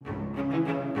Welcome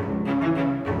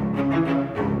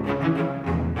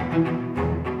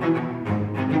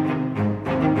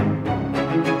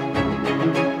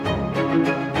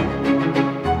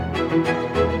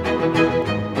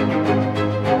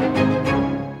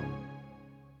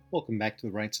back to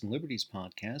the Rights and Liberties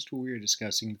podcast, where we are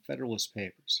discussing the Federalist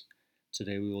Papers.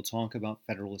 Today we will talk about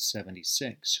Federalist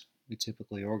 76. We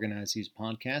typically organize these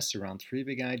podcasts around three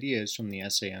big ideas from the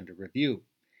essay under review.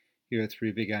 Here are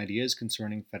three big ideas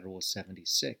concerning Federalist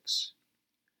 76.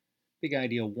 Big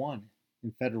Idea 1.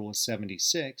 In Federalist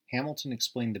 76, Hamilton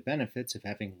explained the benefits of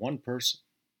having one person,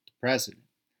 the President,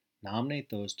 nominate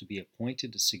those to be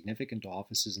appointed to significant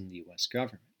offices in the U.S.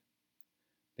 government.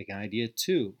 Big Idea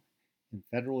 2. In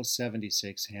Federalist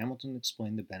 76, Hamilton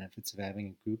explained the benefits of having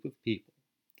a group of people,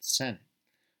 the Senate,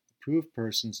 approve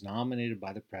persons nominated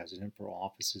by the President for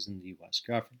offices in the U.S.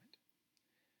 government.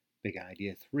 Big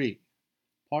Idea 3.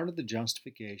 Part of the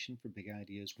justification for Big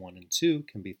Ideas 1 and 2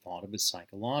 can be thought of as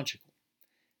psychological.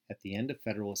 At the end of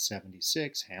Federalist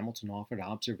 76, Hamilton offered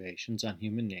observations on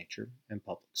human nature and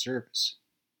public service.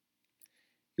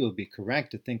 You would be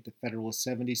correct to think that Federalist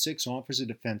 76 offers a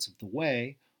defense of the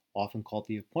way, often called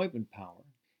the appointment power,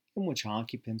 in which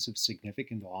occupants of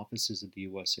significant offices of the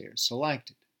USA are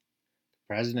selected.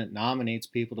 The President nominates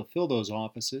people to fill those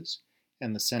offices,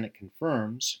 and the Senate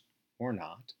confirms, or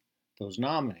not, those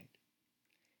nominated.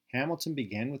 Hamilton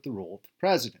began with the role of the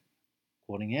President.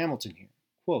 Quoting Hamilton here,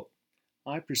 quote,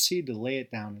 "I proceed to lay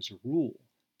it down as a rule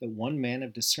that one man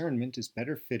of discernment is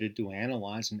better fitted to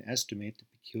analyze and estimate the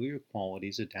peculiar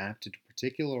qualities adapted to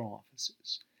particular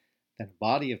offices than a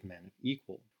body of men of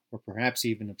equal or perhaps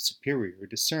even of superior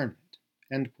discernment."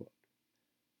 End quote.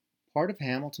 Part of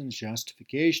Hamilton's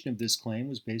justification of this claim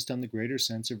was based on the greater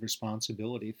sense of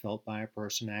responsibility felt by a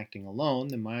person acting alone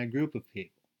than by a group of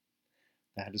people.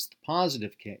 That is the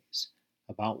positive case,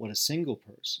 about what a single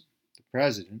person, the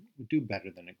President, would do better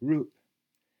than a group.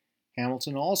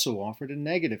 Hamilton also offered a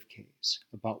negative case,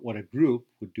 about what a group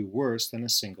would do worse than a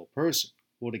single person,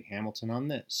 quoting Hamilton on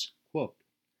this, quote,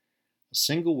 "A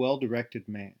single well-directed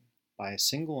man, by a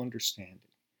single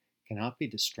understanding, cannot be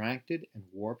distracted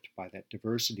and warped by that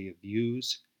diversity of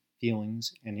views,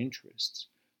 feelings, and interests,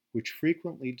 which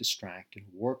frequently distract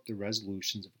and warp the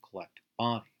resolutions of a collective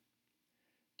body.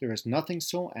 There is nothing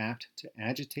so apt to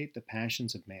agitate the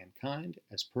passions of mankind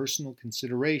as personal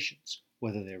considerations,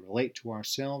 whether they relate to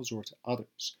ourselves or to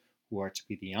others, who are to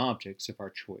be the objects of our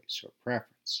choice or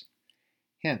preference.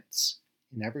 Hence,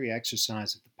 in every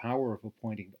exercise of the power of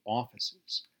appointing to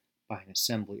offices, by an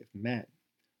assembly of men,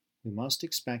 we must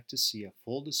expect to see a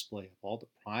full display of all the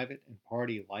private and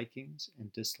party likings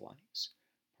and dislikes,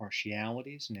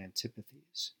 partialities and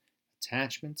antipathies,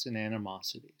 attachments and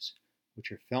animosities, which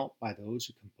are felt by those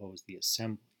who compose the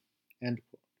assembly." End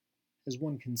quote. As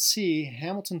one can see,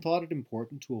 Hamilton thought it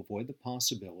important to avoid the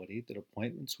possibility that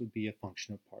appointments would be a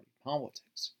function of party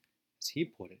politics. As he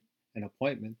put it, an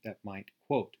appointment that might,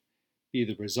 quote, "be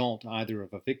the result either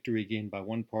of a victory gained by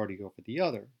one party over the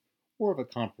other, or of a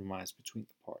compromise between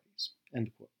the parties."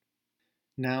 End quote.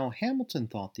 Now, Hamilton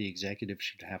thought the executive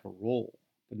should have a role,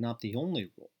 but not the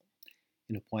only role,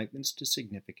 in appointments to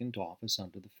significant office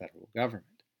under the federal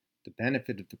government. The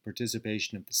benefit of the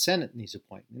participation of the Senate in these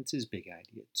appointments is Big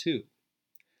Idea 2.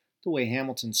 The way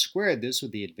Hamilton squared this with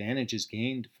the advantages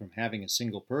gained from having a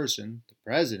single person, the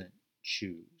President,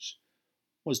 choose,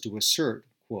 was to assert,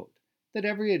 quote, "that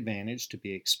every advantage to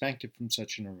be expected from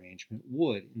such an arrangement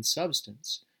would, in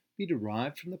substance, be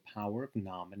derived from the power of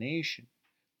nomination,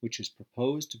 which is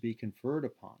proposed to be conferred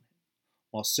upon him,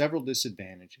 while several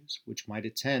disadvantages, which might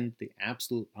attend the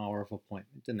absolute power of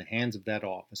appointment in the hands of that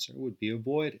officer, would be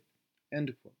avoided."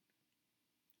 End quote.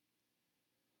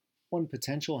 One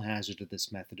potential hazard of this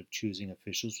method of choosing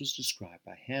officials was described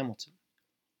by Hamilton.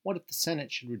 What if the Senate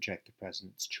should reject the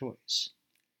President's choice?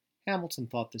 Hamilton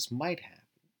thought this might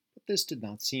happen, but this did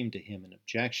not seem to him an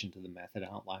objection to the method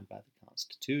outlined by the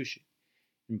Constitution,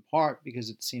 in part because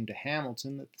it seemed to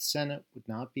Hamilton that the Senate would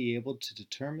not be able to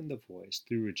determine the voice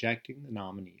through rejecting the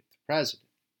nominee of the President,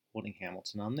 quoting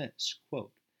Hamilton on this,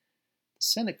 quote, "The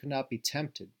Senate could not be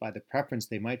tempted by the preference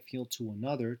they might feel to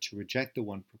another to reject the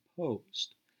one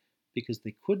proposed, because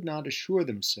they could not assure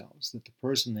themselves that the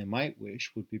person they might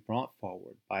wish would be brought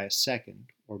forward by a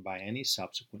second or by any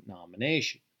subsequent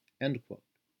nomination." End quote.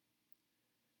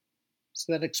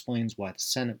 So that explains why the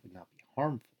Senate would not be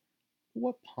harmful. But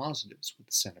what positives would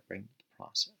the Senate bring to the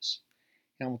process?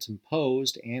 Hamilton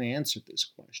posed and answered this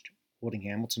question, quoting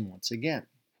Hamilton once again,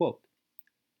 quote,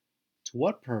 "To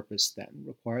what purpose, then,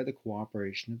 require the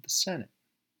cooperation of the Senate?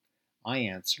 I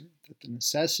answer that the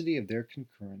necessity of their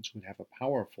concurrence would have a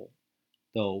powerful,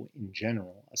 though, in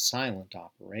general, a silent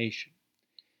operation.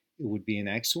 It would be an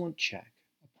excellent check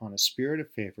upon a spirit of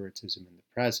favoritism in the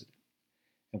president,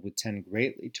 and would tend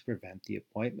greatly to prevent the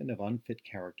appointment of unfit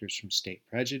characters from state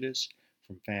prejudice,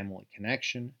 from family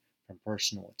connection, from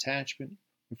personal attachment,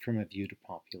 or from a view to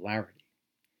popularity.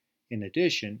 In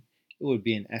addition, it would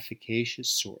be an efficacious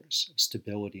source of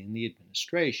stability in the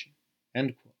administration.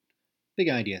 End quote. Big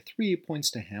Idea 3 points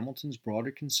to Hamilton's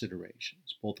broader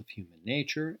considerations, both of human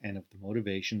nature and of the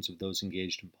motivations of those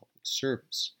engaged in public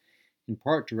service, in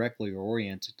part directly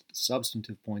oriented to the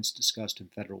substantive points discussed in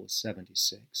Federalist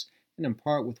 76, and in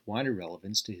part with wider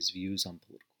relevance to his views on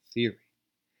political theory.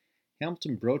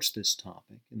 Hamilton broached this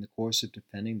topic in the course of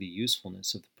defending the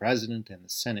usefulness of the President and the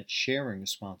Senate sharing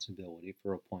responsibility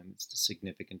for appointments to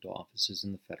significant offices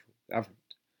in the federal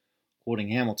government. Quoting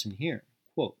Hamilton here,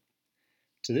 quote,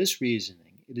 "To this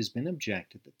reasoning it has been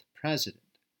objected that the President,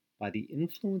 by the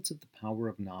influence of the power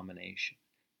of nomination,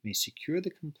 may secure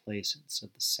the complaisance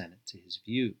of the Senate to his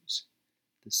views.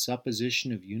 The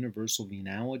supposition of universal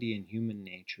venality in human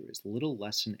nature is little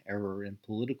less an error in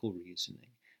political reasoning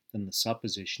than the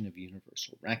supposition of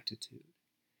universal rectitude.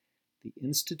 The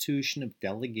institution of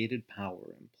delegated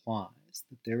power implies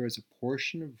that there is a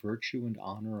portion of virtue and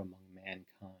honor among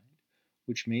mankind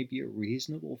which may be a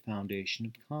reasonable foundation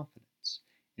of confidence,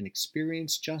 and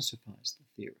experience justifies the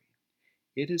theory.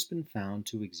 It has been found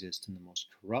to exist in the most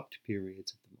corrupt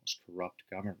periods of the most corrupt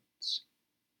governments."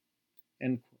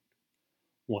 End quote.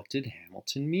 What did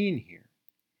Hamilton mean here?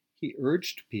 He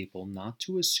urged people not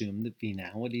to assume that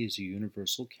venality is a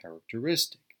universal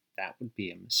characteristic. That would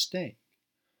be a mistake.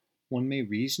 One may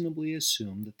reasonably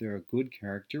assume that there are good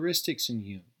characteristics in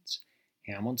humans.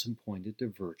 Hamilton pointed to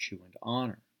virtue and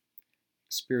honor.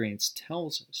 Experience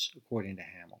tells us, according to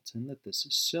Hamilton, that this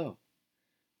is so.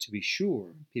 To be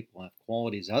sure, people have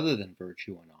qualities other than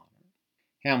virtue and honor.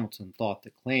 Hamilton thought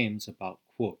the claims about,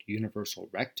 quote, universal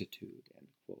rectitude, end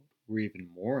quote, were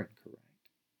even more incorrect.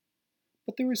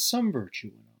 But there is some virtue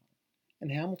in honor,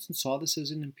 and Hamilton saw this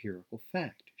as an empirical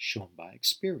fact, shown by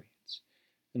experience.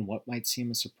 In what might seem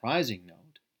a surprising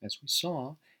note, as we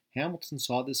saw, Hamilton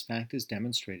saw this fact as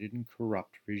demonstrated in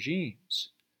corrupt regimes.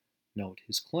 Note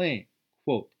his claim,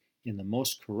 quote, "in the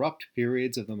most corrupt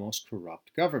periods of the most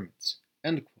corrupt governments,"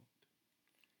 end quote.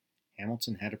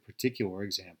 Hamilton had a particular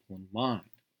example in mind,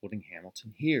 quoting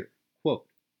Hamilton here, quote,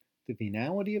 "The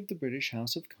venality of the British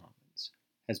House of Commons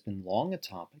has been long a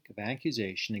topic of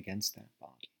accusation against that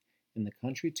body, in the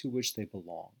country to which they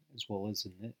belong, as well as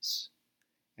in this,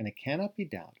 and it cannot be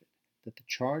doubted that the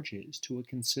charge is, to a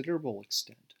considerable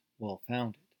extent, well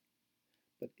founded.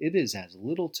 But it is as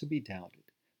little to be doubted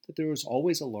that there is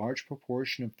always a large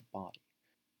proportion of the body,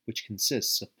 which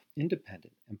consists of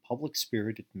independent and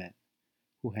public-spirited men,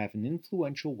 who have an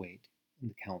influential weight in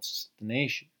the councils of the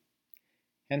nation.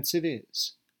 Hence it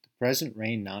is, the present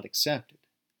reign not excepted,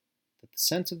 that the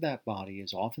sense of that body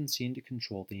is often seen to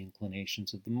control the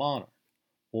inclinations of the monarch,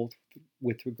 both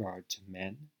with regard to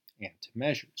men and to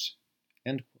measures."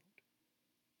 End quote.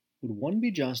 Would one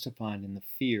be justified in the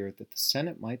fear that the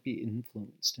Senate might be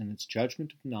influenced in its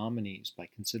judgment of nominees by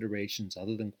considerations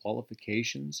other than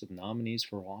qualifications of nominees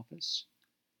for office?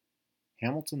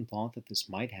 Hamilton thought that this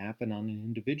might happen on an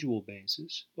individual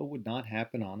basis, but would not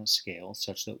happen on a scale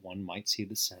such that one might see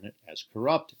the Senate as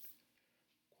corrupted.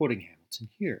 Quoting Hamilton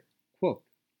here, quote,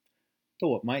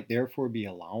 "Though it might therefore be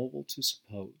allowable to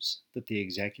suppose that the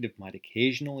executive might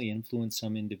occasionally influence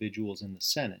some individuals in the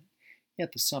Senate,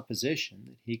 yet the supposition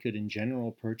that he could in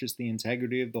general purchase the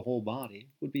integrity of the whole body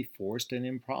would be forced and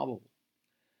improbable.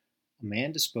 A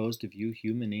man disposed to view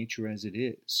human nature as it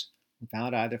is,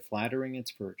 without either flattering its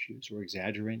virtues or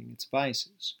exaggerating its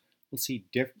vices, will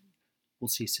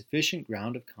see sufficient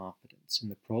ground of confidence in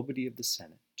the probity of the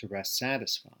Senate to rest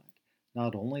satisfied,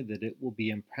 not only that it will be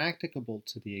impracticable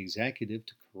to the executive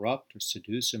to corrupt or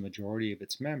seduce a majority of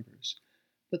its members,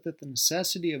 but that the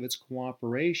necessity of its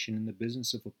cooperation in the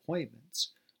business of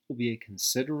appointments will be a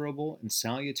considerable and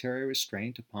salutary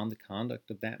restraint upon the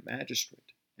conduct of that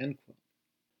magistrate." End quote.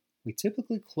 We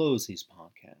typically close these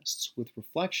podcasts with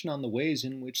reflection on the ways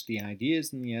in which the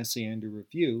ideas in the essay under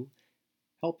review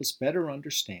help us better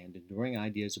understand enduring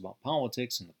ideas about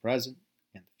politics in the present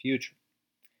and the future.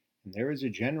 And there is a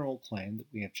general claim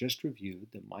that we have just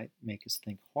reviewed that might make us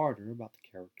think harder about the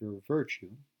character of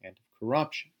virtue and of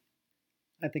corruption.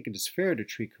 I think it is fair to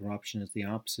treat corruption as the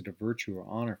opposite of virtue or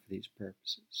honor for these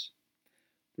purposes.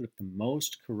 But if the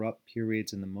most corrupt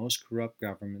periods and the most corrupt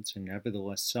governments are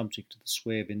nevertheless subject to the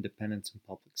sway of independence and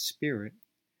public spirit,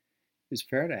 it is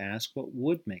fair to ask what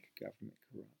would make a government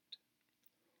corrupt.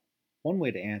 One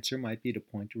way to answer might be to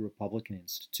point to republican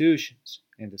institutions,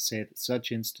 and to say that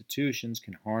such institutions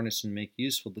can harness and make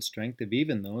useful the strength of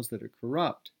even those that are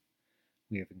corrupt.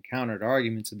 We have encountered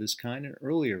arguments of this kind in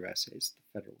earlier essays of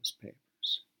the Federalist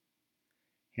Papers.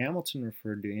 Hamilton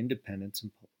referred to independence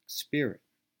and public spirit.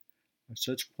 Are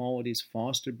such qualities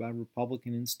fostered by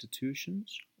Republican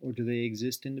institutions, or do they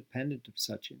exist independent of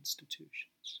such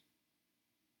institutions?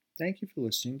 Thank you for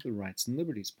listening to the Rights and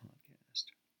Liberties podcast.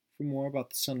 For more about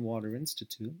the Sunwater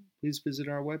Institute, please visit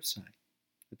our website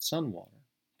at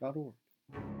sunwater.org.